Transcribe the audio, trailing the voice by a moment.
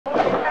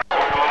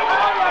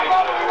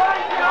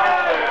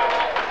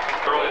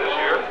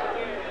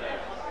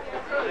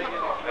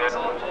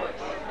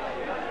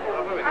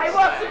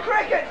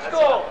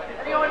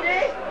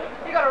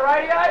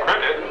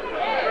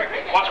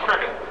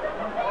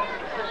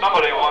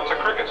Somebody wants a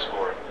cricket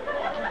score.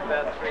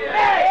 About 3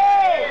 hours.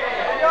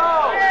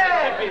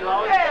 Could be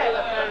low.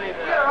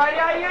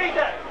 Only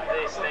the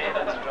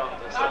standards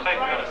dropped or something,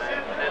 and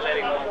they're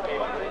letting more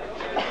people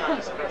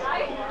discuss it.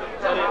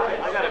 So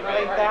I got a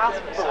big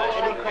thousand. So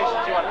any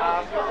questions you want to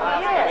ask with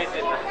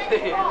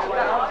it.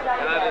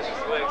 And I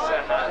just worked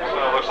so hard. So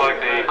it looks like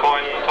the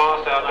coin's been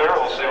tossed out there.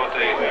 We'll see what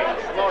the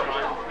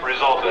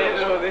result is.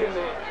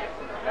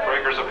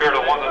 Breakers appear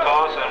to have won the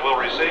toss and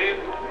will receive.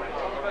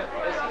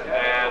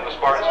 And the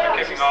Spartans are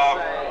kicking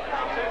off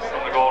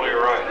from the goal to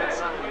your right.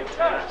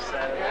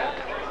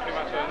 Pretty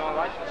much a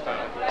annihilation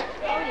style.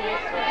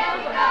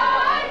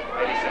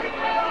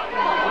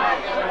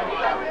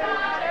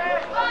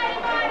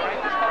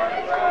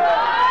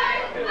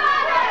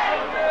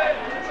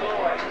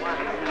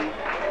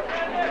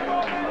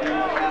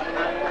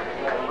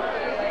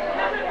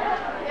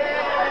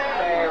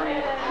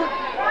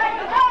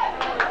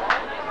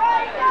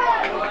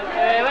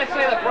 Hey, let's see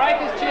the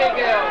breakers cheer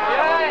girls.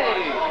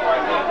 Yay!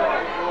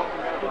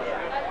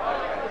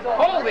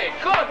 Holy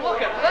good,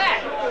 look at that!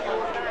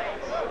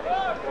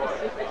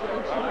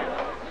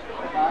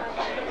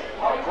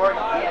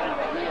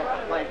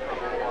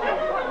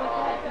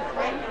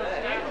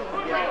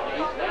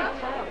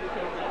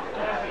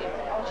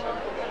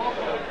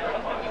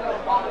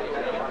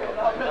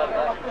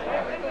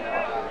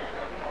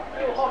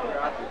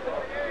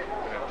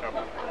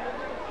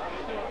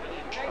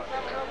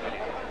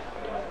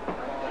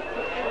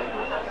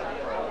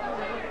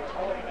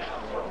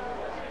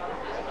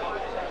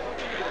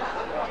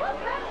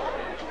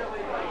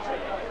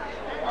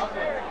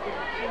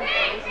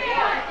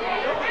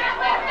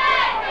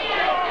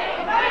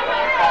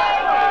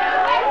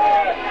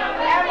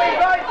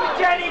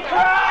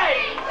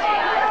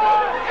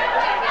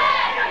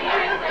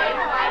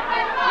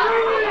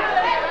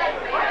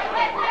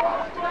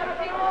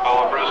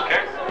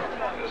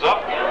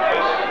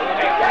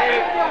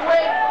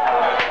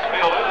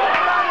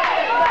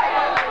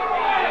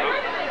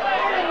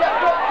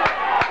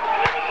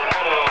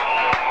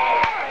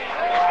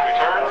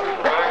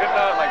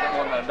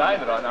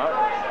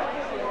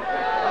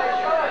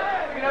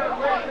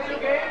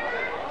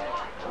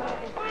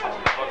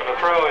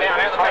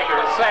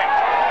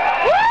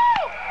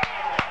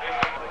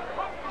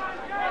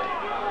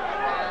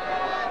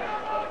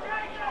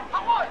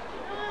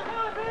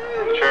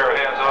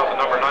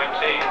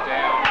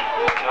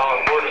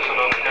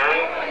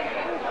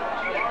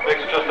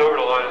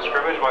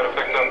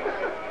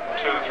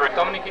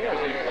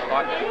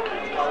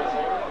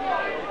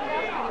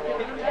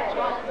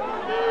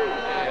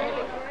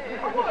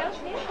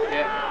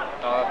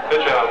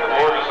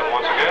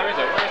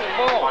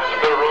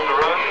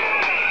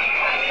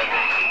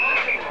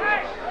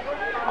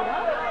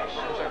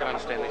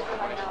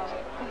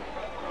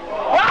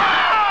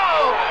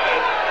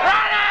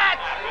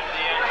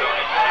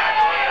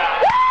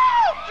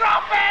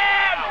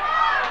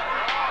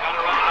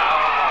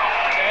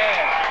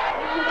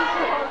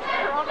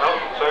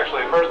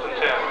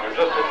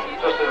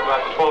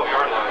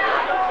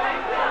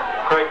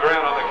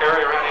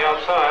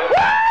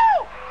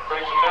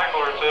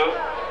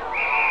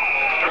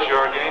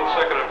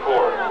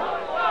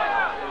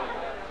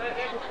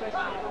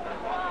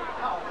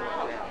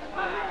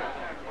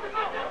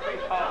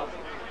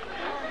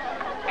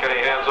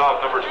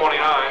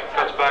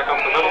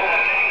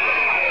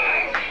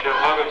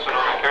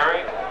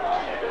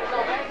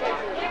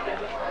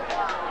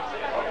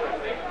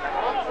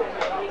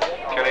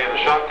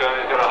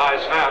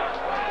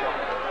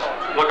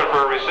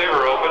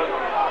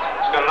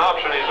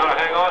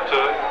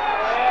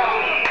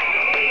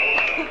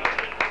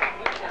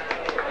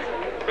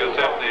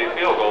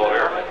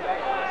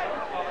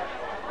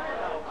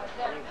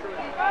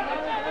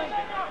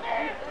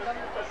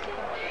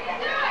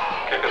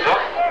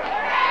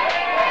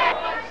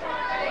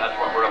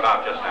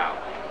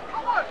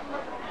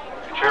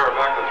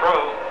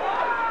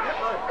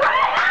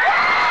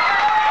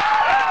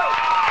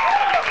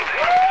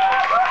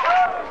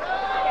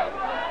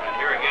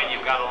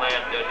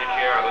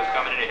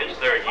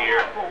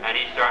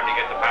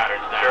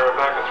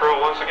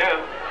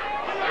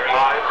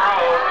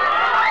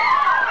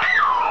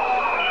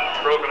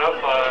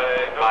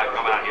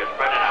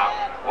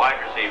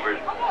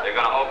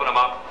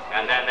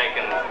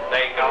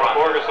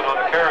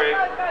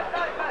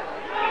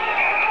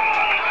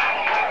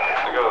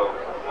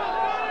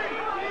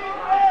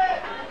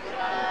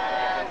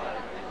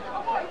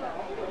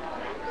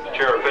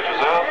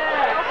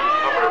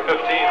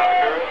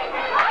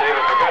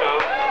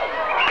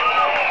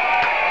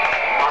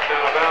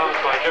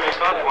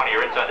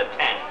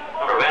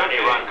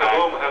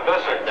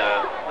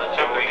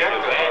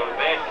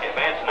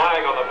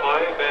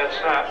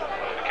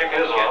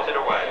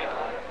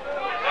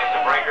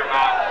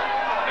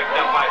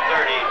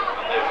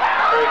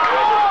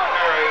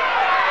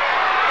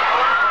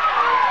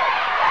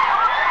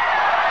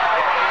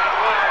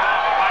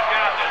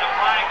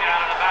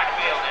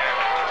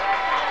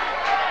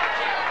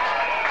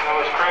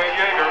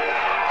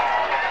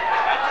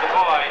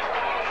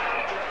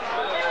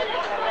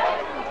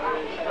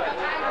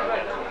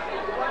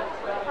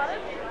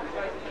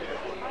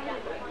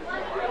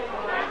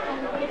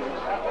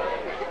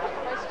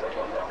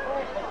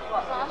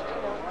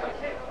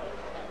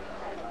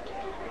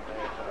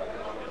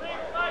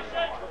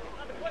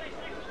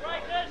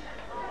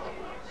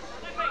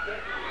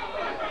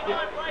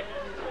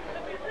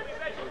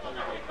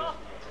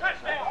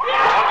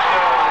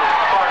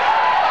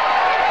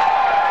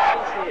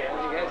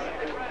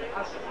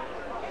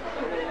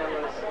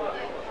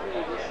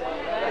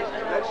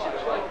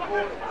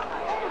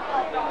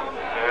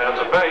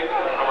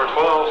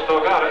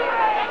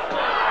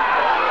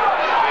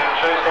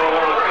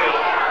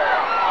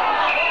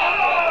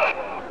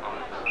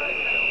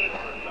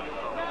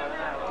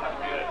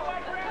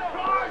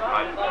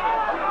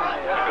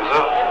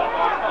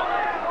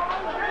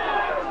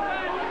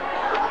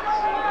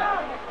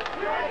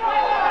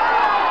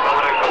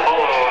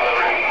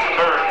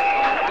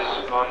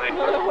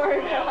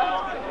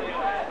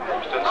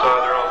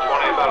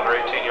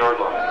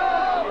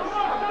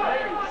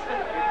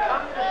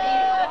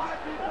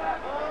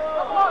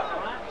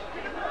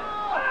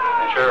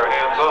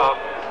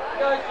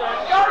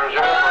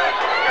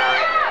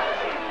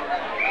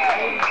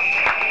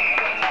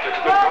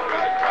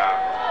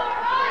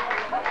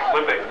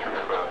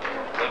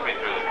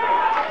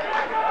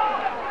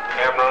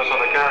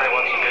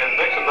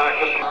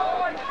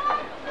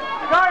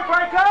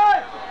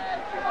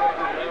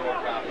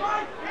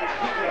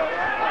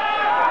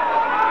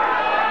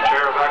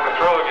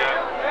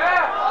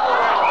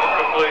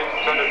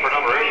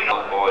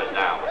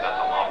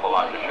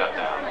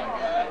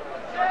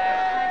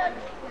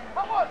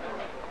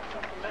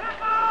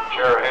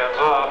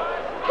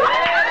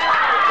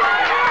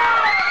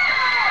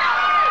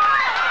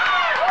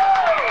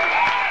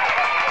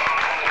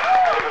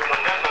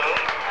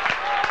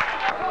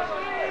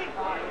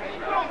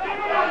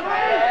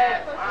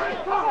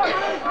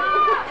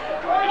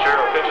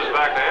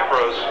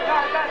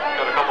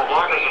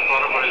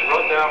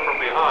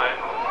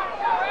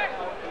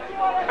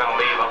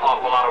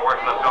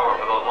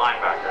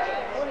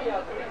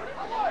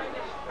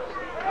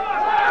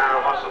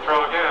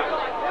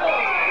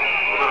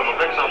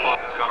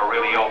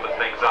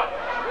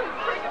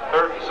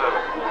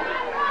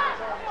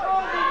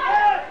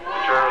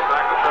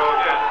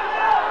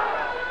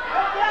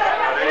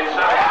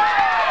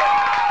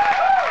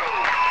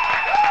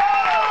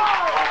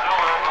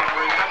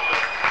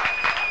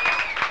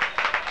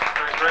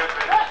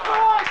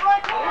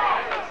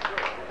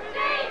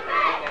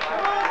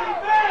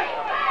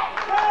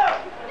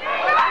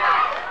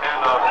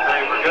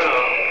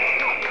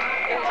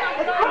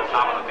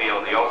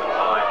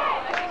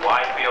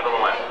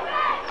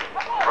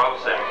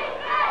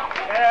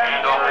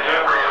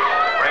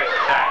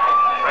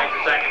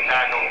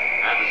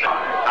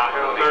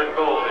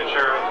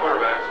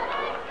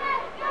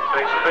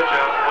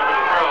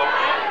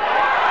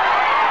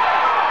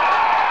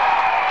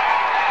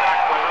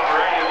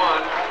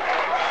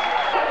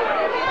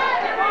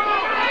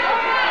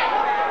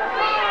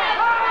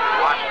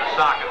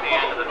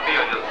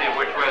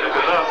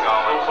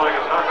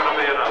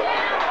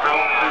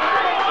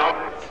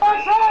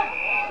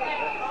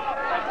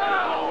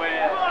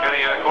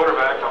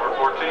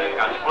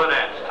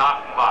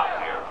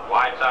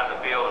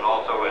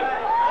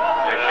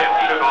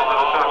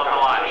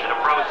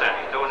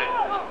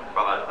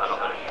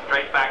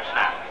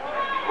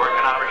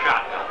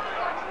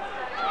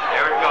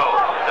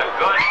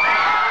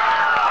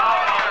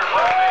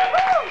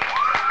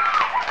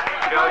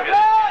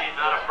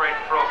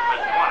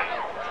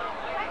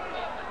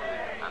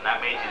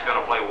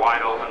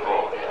 wide open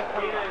ball.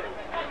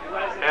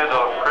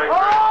 Handoff, Craig.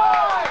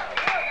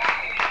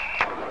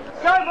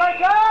 Go,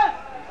 Breakers!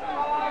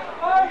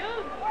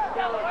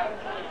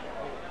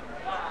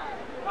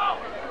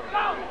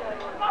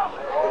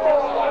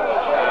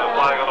 And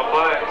flag on the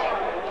play.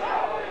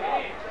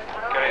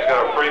 Kenny's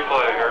got a free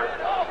play here.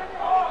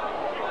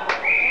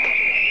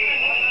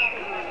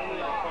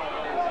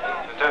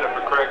 Intended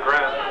for Craig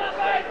Grant.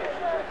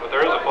 But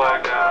there is a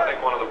flag down. I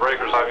think one of the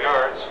breakers 5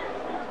 yards.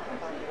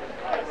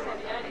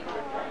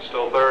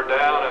 Still third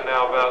down and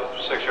now about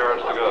 6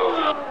 yards to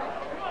go.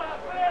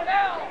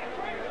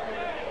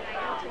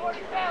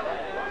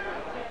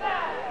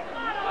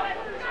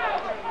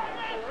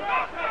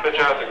 Pitch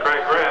out to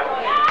Craig Grant.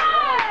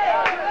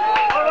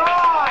 All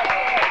right!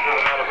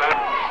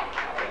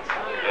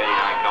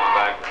 89 coming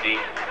back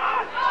deep.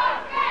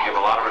 Give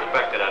a lot of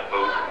respect to that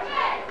boot.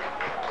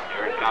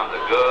 Here it comes, a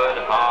good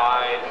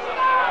high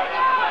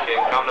kick.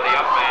 Come to the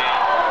up man.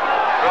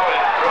 Throw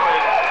it.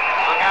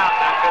 Look out,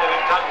 that could have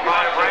been touched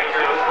by a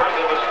breaker. Where's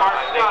the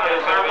Spartans got it?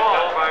 It's their ball.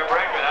 Touched by a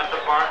breaker. That's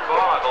the Spartan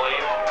ball, I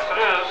believe. Yes, it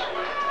is.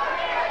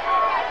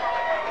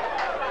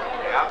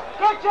 Yeah.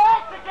 Good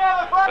job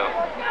together, buddy!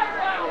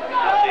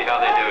 Let's see how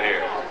they do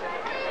here.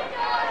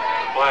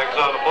 Flag's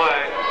on the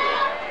play.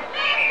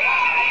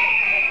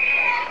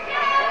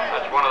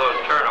 That's one of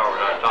those turnovers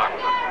I was talking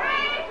about.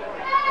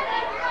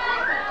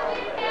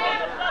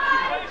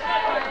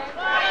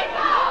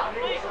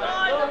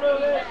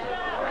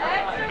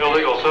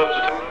 Illegal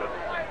substitute.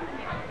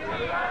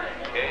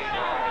 Okay.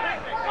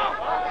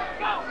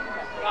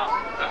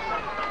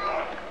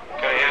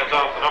 Kenny hands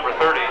off to number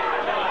 30,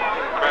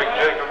 Craig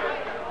Jacob.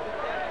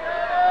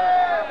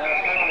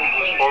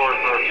 Forward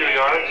for a few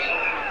yards.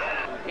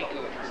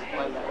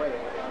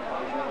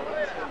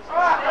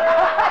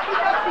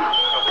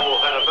 Couple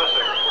head of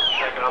missing,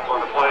 shaking up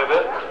on the play a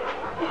bit.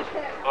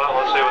 Well,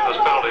 let's see what this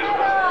penalty is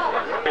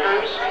about.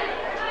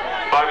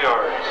 5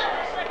 yards.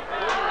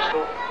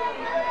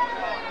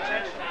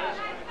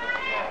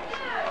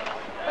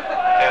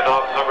 Hand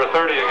off number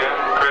 30 again,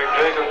 Craig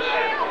Jacobs.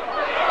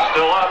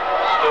 Still up,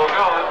 still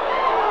going.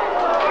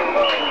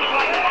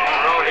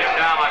 Rode him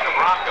down like a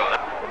Bronco.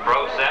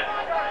 Pro set.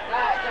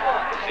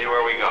 See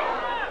where we go.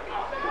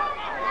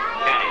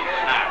 Kenny,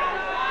 snap.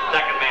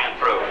 Second man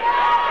through.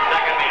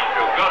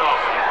 Good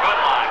opening, good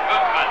line,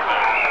 good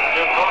cutback.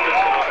 Jim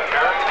Hoganson on the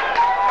carry.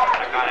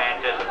 That kind of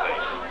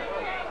anticipation.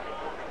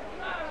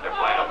 They're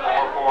playing a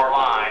 4-4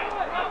 line.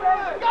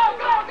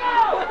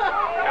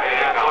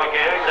 Kenny, go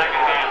again.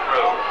 Second man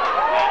through.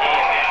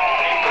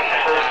 And he puts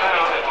that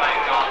defensive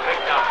legs on,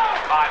 picked up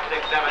 5,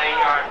 6, 7,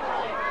 8 yards.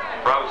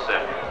 Pro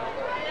set.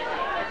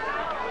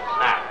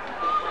 Snap.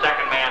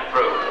 Second man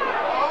through.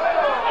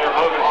 Jim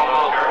Hoganson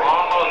on the carry.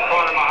 Almost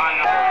caught him behind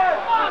the...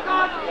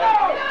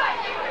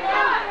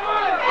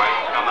 Right,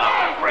 coming up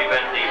in a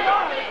prevent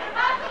defense.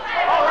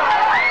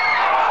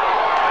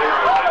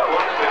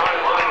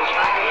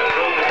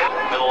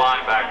 Middle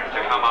linebacker to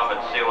come up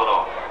and seal it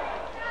off.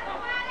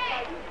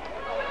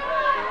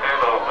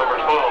 Handoff, number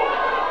 12.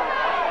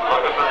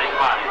 Looking for the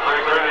spot.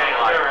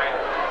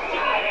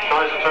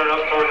 Tries to turn up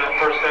toward that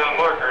first down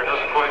marker.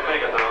 Doesn't quite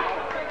make it though.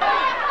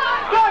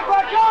 Good,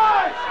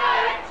 Breakers!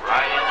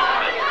 Right into the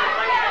middle.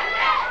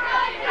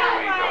 Here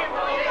we go.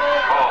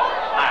 Ball,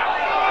 snap.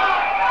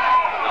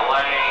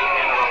 Delay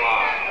into the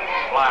line.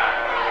 Flag.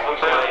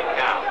 Looks like a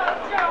count.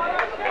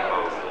 Good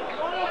move.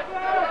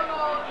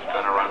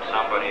 Going to run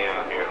somebody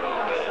out here a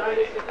little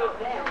bit.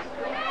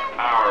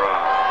 Power on.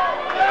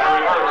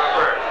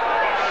 Reverse.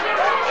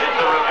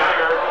 It's a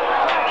repair.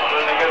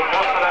 When they get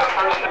enough of that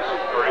first,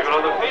 or even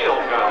on the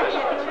field, guys.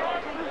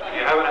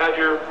 You haven't had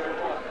your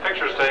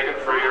pictures taken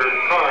for your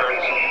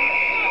cards.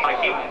 I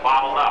keep them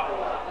bottled up.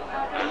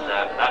 And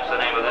that's the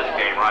name of this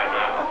game right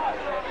now.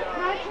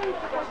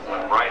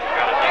 Bryce's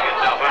got to take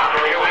himself out.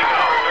 Here we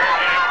go.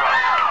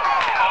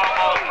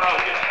 Almost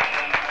broken.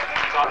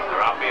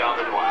 They're out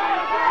beyond the 20.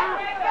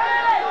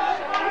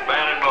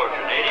 Man in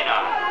motion,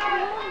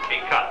 89. He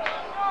cuts.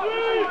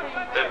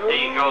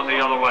 15 goes the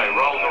other way,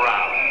 rolls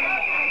around.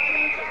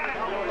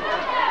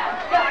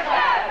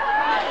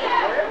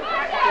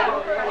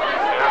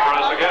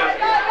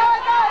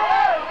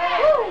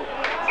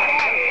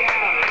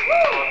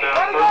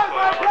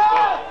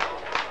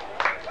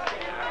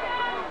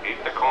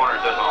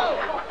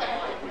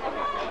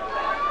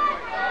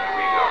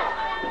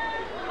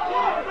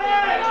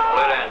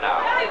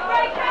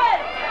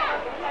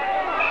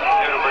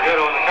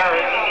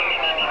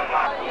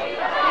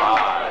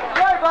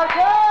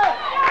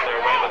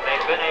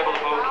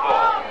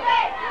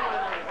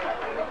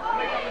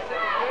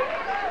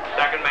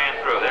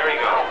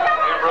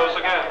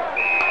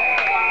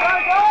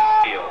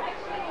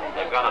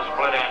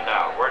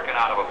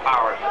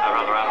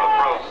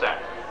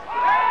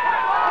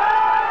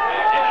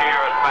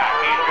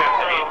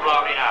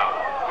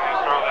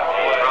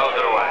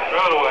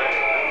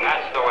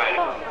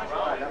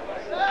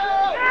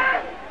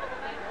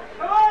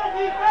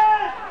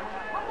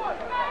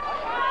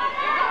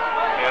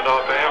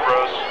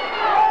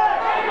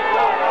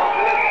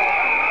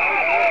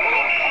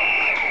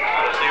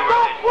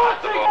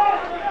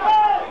 ball.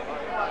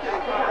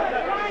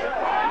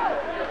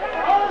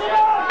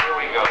 Here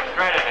we go,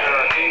 straight ahead.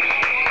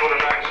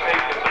 Quarterback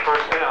sneak gets the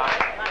first down.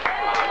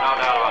 No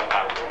doubt about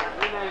that.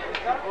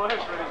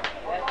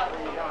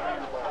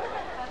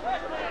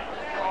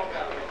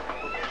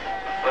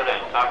 Put in,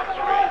 top of the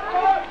screen.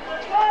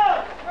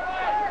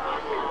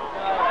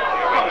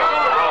 Here we go,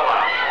 the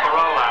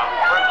rollout.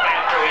 First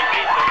man through, he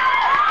beats him.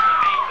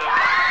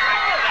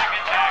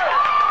 Second tackle.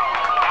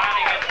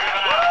 Finally gets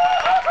driven out.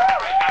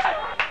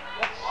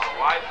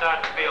 Wide side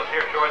of the field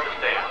here towards the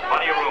stand.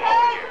 Plenty of room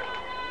over here.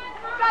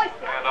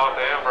 Hand off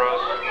to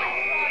Ambrose.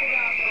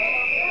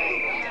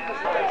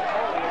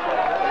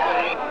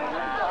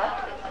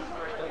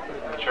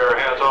 Sure,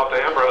 hands off to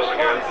Ambrose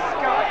again.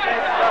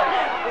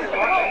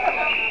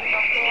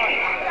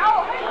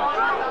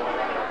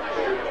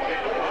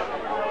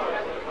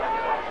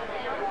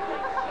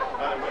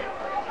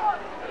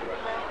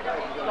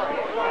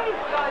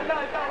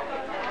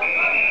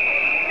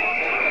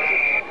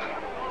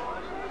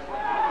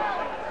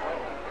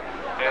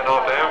 Hand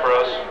off to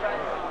Ambrose.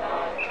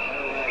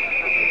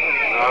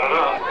 Not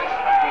enough.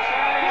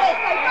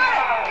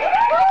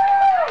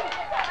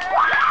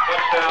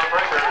 Touchdown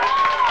Breakers.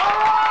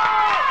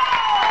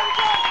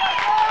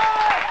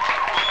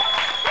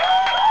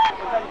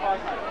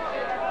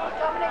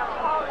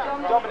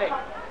 Dominic.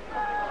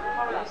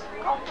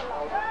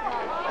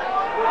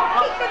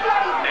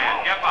 Dan,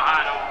 get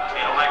behind him.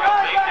 He'll make a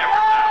big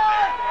difference out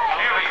there.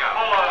 Here we go.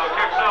 Polo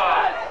kicks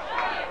off.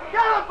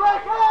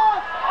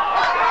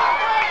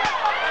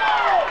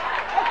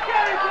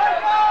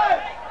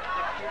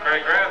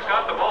 Craig Grant's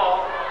got the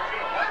ball.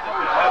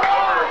 Steps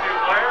over a few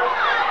players.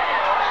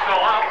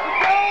 Still up.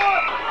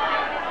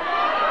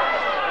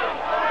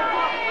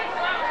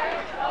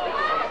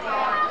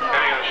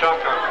 Getting a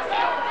shotgun.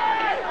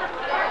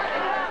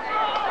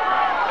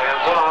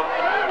 Hands off.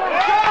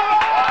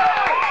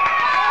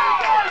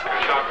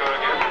 Shotgun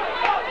again.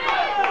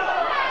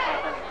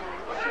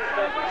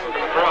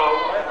 Throw.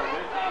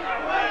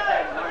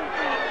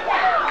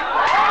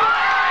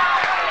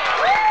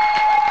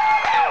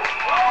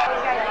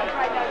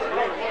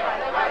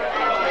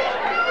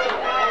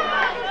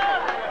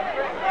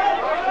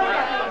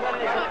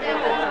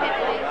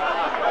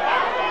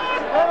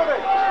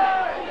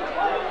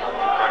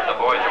 The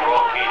boys are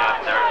all keyed up.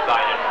 They're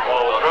excited.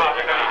 Ball will drop.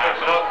 He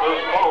picks it up,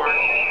 moves forward.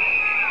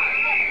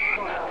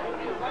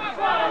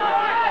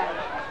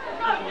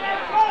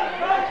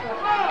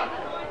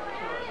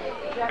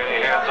 Kenny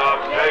hands off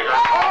to Jager.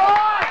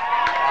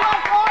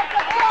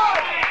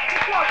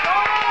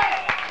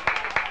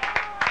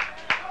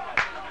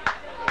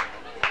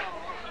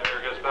 Jager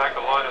gets back to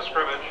the line of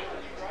scrimmage.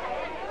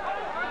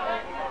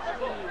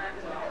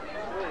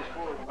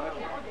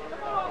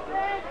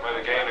 Play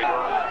the game.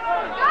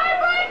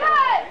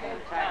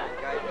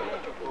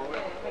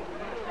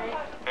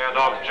 Hand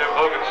off to Jim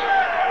Hoganson.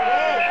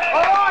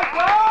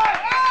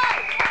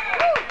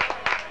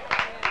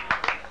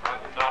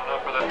 Not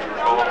enough for that.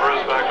 Cole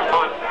Bruce back to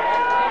punt.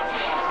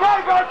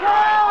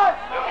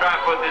 He'll try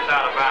and put this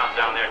out of bounds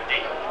down there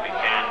deep if he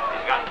can.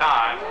 He's got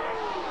time.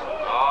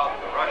 Oh,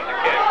 rush the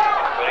kick.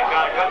 But he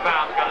got a good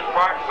bounce. Got a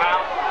Spartan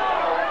bounce.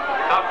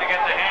 Tough to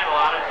get the handle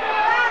on it.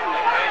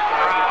 Face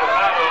around the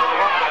battle.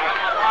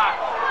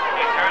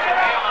 He turns the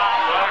field on.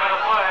 Still going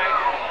to play.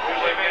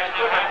 Usually makes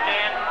it tucked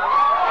in.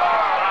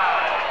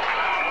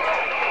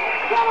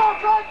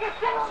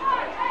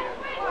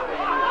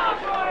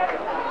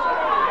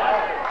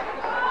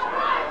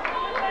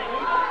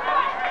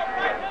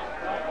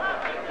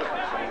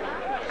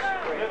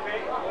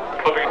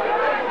 Flipping.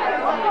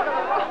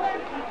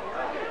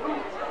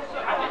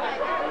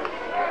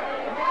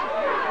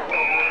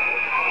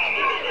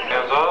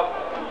 Hands off.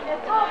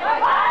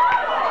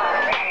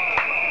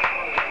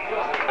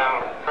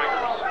 Down,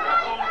 Breakers.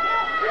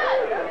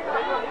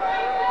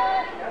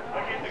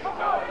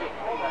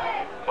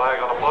 Flag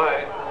on the play.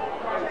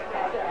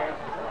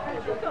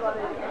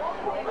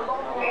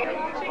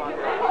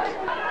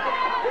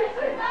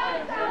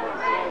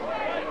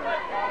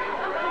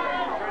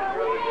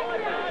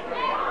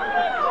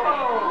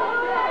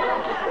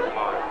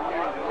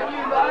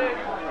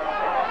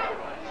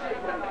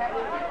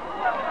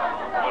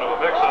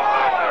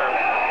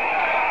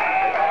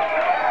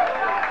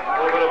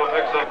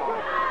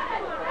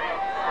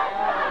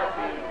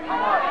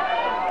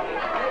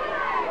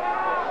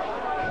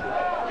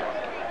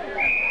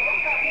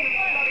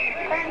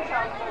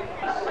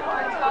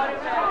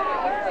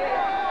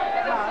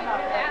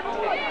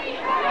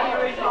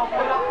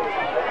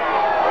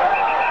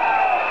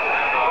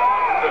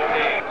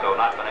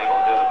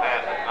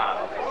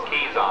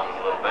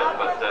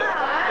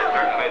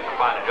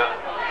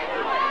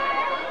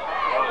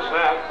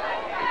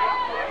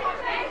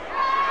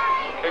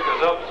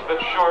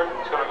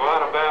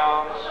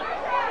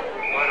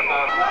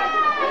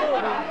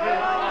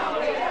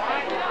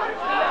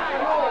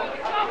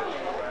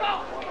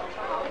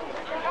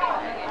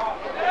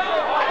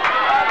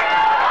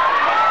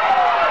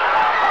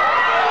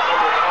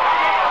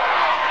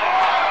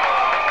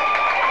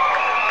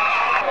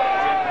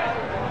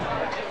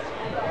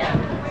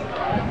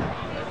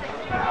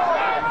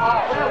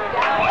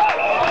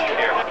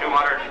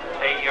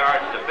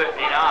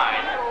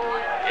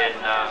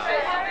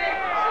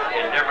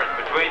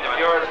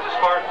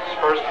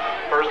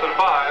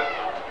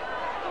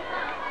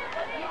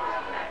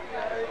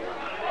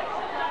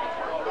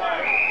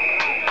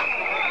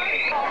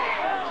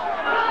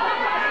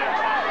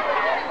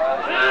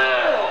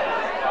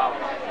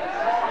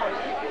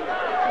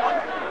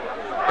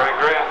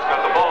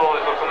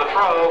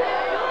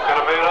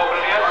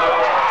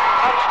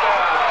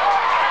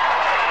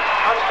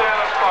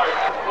 down, Spartans.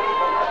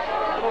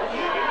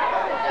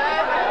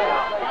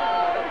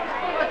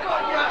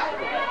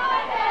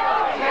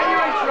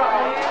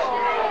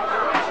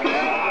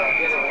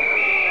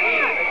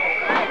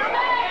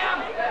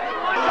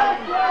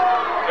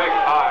 Big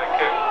high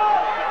kick.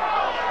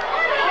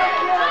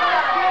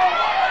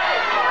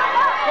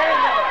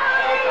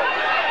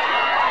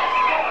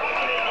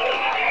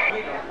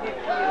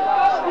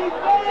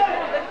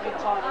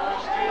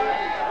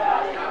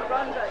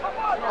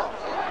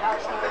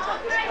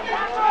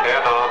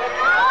 Hand off.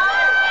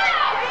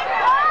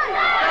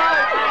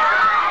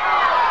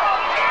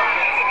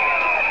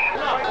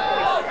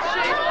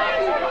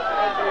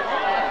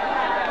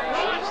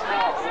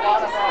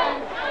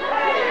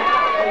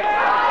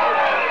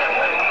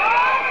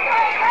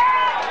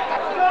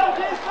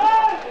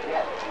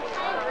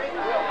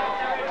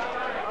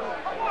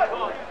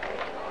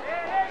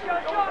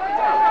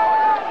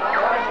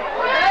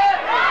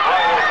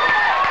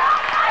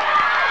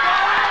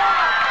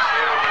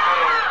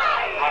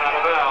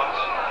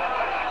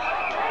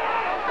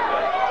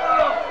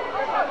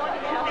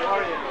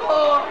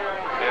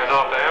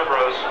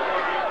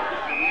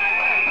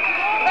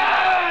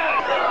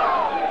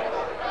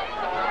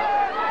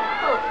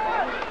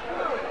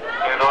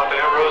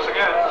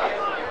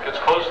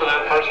 Close to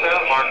that first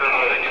down marker,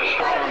 but I think he's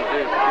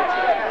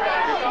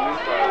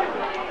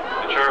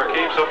the chair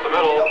keeps up the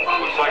middle.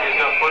 Looks like he's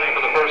got plenty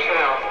for the first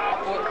down.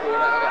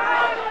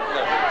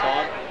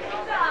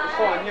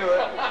 Before I knew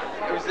it,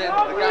 it was the end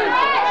of the game.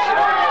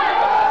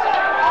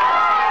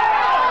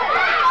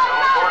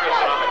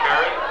 Ferguson on the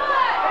carry.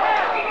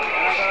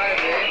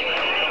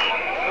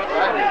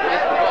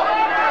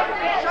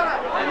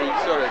 And he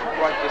sort of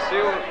broke the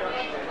seal.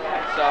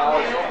 So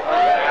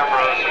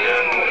Ambrose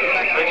again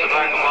takes it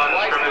back to the line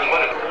of scrimmage.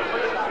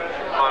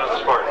 Line of the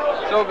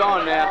Spartans. It's all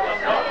gone now.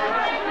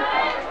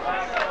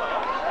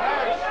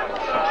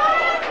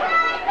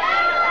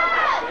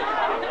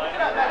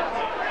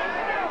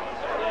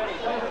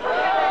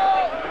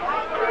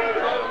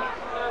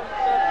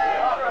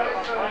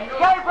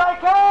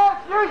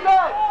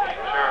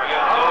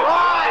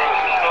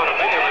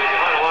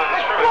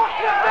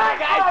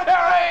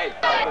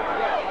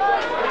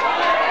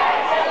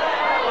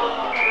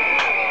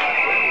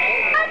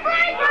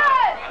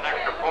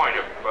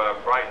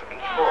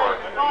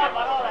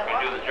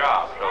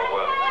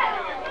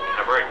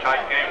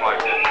 Tight game like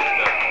this.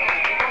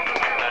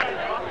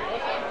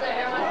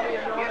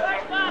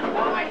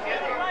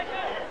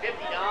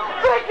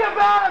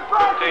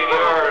 15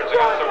 yards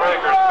against the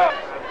Breakers.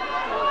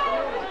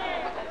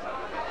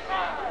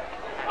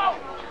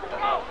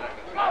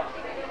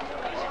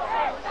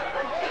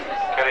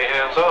 Kenny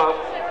hands off.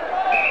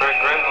 Craig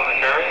Gridiron on the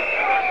carry.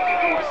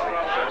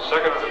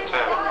 Second and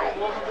 10.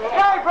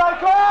 Okay,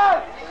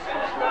 Breakers!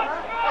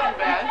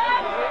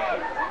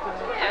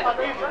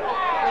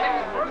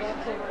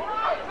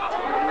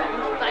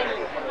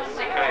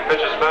 Kenny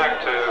pitches back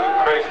to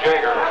Craig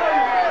Jager.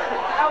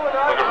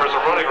 Looking for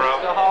some running room.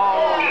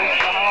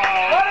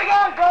 Let it go,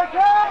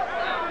 Breakers!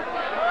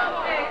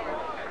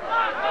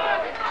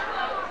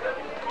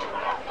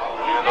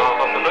 And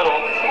off up the middle.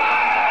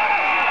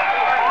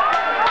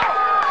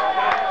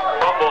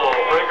 Fumble.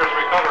 Breakers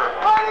recover.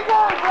 Let it go,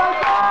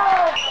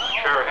 Breakers!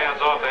 Chair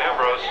hands off to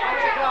Ambrose.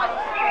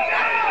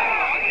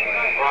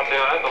 Brought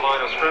down at the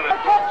line of scrimmage.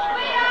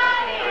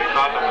 Jimmy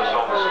Cottomus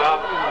on the stop.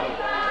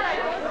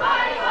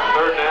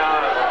 Third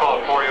down, and we'll call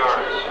it 4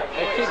 yards.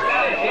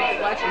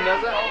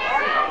 Does it?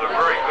 A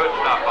very good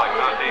stop by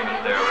John Davis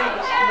there.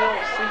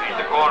 He's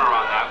the corner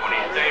on that one. He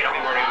stayed where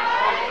he was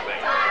supposed to be.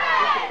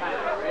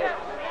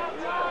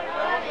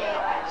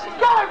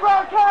 Go,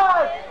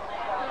 Breakers!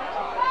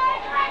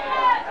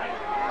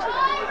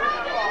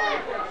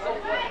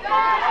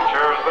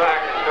 Chair is back.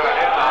 He's got a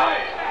hand on.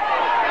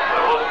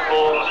 That wasn't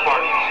full of the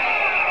Spartans.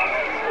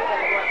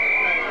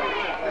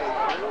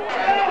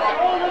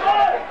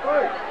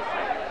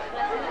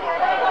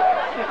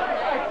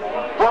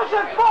 Push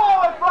it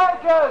forward,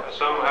 Breakers!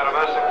 Assume had a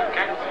message to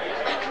kick.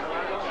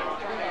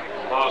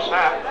 Low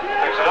snap.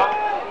 Picks it up.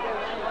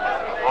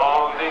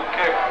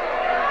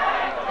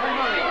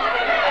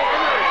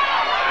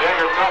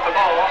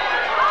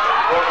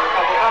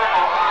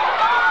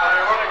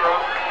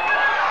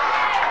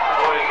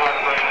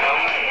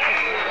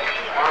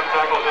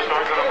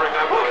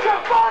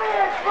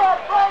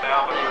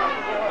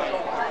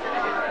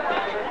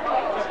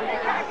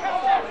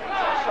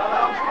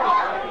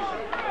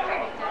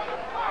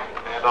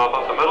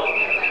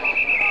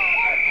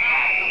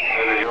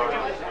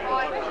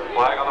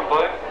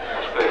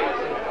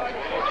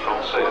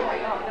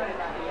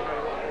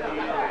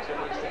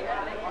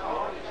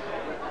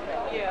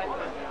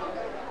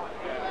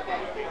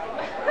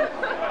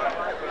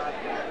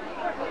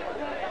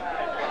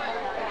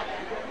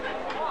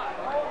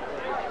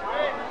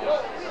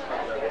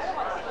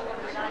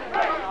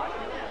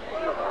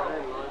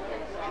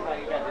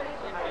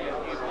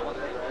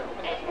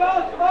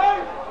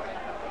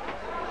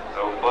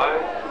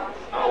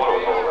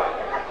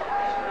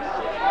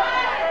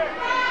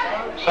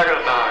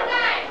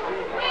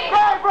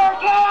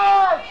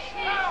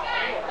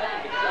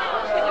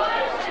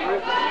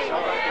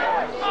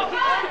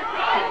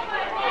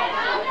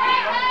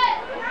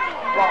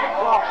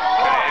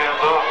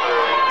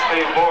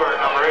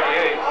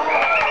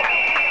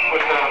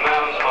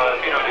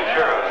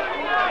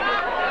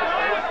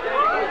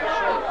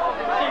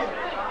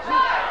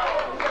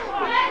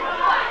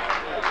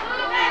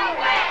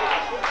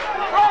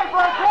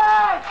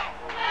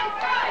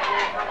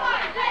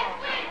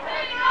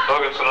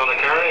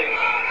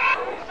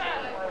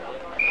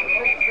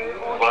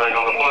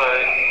 the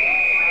play.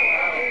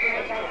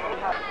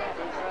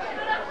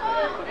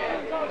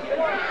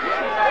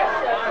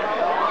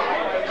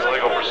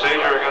 Illegal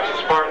procedure against the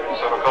Spartans.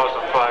 That'll cost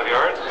them 5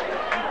 yards.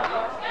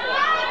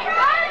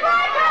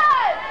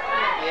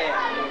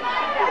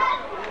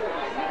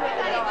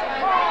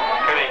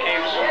 Kenny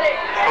keeps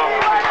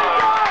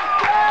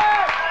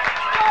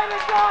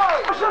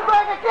Push it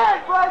back again,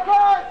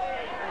 breakers!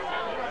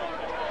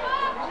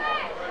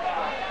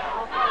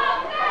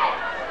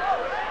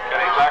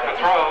 Kenny back to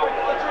throw.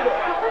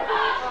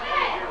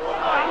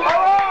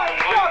 Alright,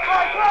 stop,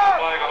 breakers!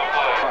 Flag on the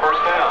play.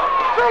 First down.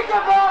 Think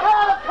about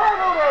how to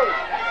penalty!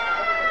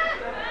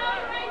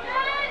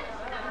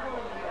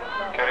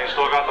 Kenny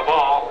still got the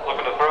ball.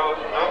 Looking to throw.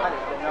 No.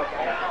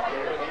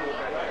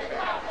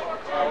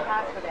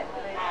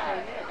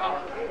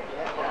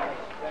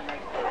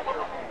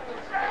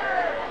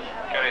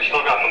 Kenny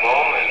still got the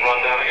ball. He's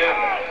run down again.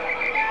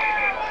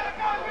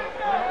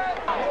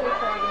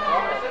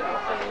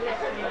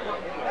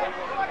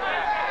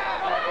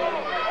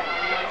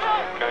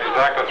 Kenny's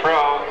back to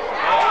throw.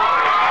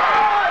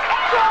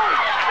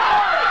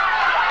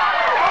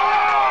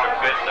 They're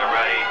fit, they're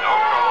ready, no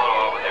trouble at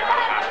all, but they're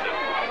going to have to.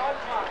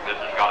 This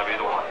has got to be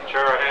the one.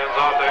 Chera hands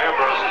off to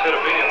Ambrose. Hit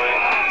immediately.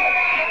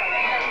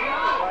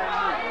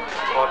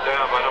 Caught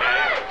down by number 8.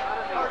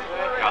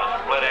 Got a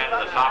split end to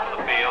the top of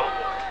the field.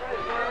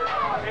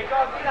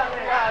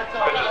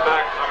 Pitches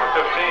back to number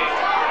 15.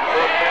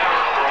 Fourth down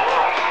for a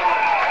loss.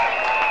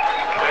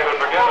 David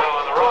Borghetto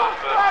on the run,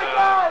 but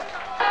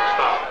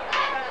stop.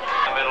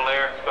 In the middle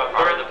there,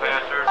 hurry the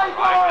passer, right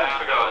down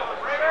to it.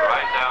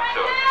 Right down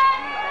to it.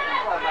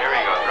 Here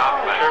he goes, drop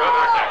back.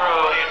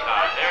 Plenty of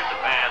time. There's the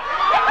pass.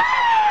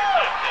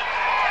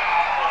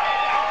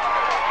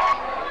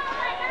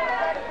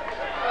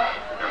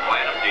 They're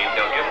playing him deep.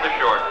 They'll give him the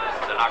short.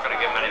 They're not going to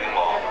give him anything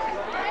long.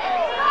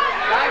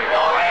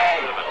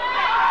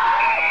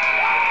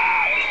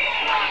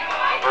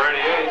 Number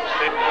 88,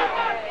 Steve.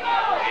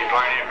 He's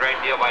learning a great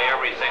deal by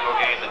every single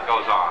game that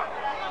goes on.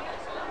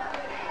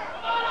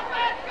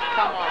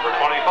 Number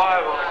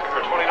 25 or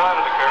 29 on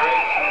the carry.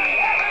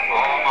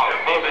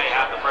 Almost. He may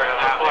have to bring it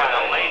out.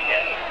 There's a late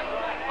hit.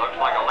 Looks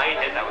like a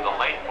late hit. That was a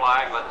late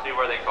flag. Let's see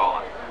where they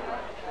call it.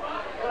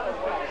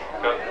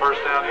 Got first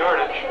down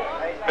yardage.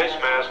 Face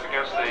mask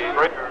against the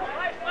breaker. 15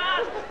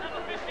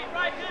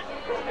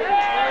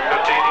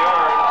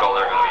 yards. So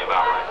they're going to be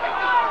about right now.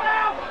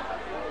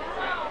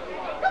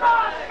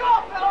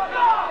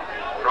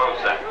 Throw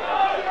set.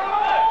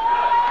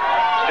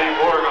 Steve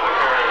Borg on the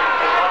carry.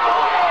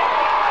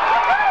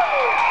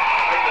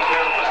 Take this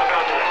down, puts it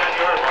down to the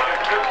 10-yard line.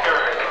 Good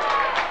carry.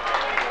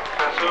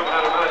 Kasum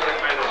had a message,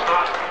 made the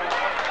stop.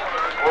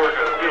 Borg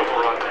a beautiful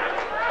run there.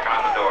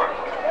 Commodore.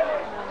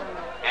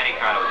 Any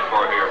kind of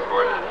score here, of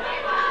course.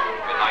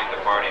 Good night, the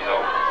party's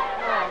over.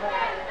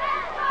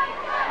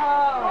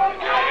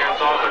 Kenny hands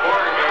off to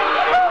Borg again.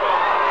 He's got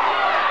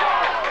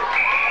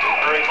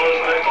 12. Very close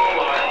to the goal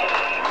line.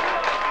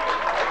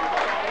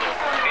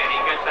 And he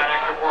gets that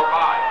extra 4-5.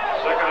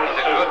 Second and He's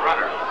a 2. good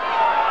runner.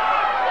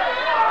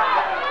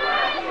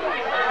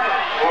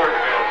 Borg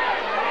again.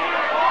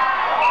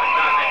 Next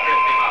time they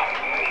tripped him up.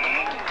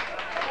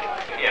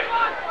 Yes.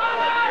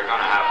 You're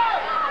going to have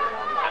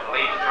at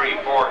least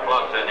 3-4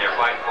 clubs in there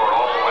fighting for it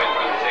all the way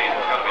through the season.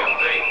 It's going to be a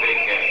big, big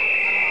game.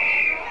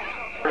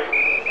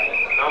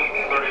 No,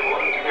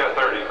 31. Yeah,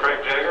 30. Craig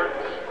Jagger.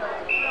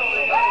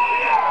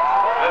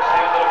 That's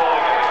the end of the ball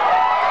game.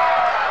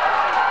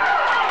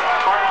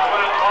 Spartans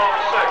win it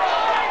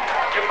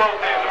 12-6. Give both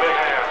teams a big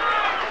hand.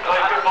 Play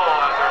good ball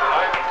out there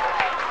tonight.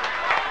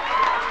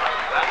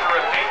 That's a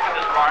repeat for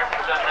the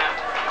Spartans, and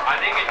I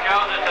think it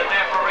shows us that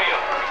they're for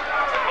real.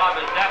 The club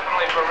is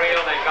definitely for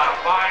real. They've got a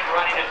fine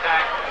running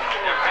attack.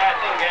 Their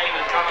passing game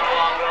is coming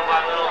along little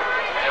by little.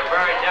 They're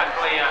very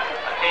definitely a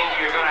team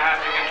you're going to have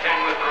to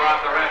contend with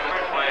throughout the rest of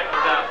the play.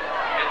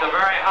 It's a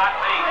very hot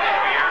league this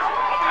year,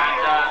 and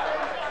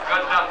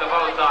good stuff to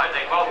both sides.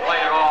 They both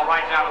played it all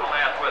right down to the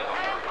last whistle.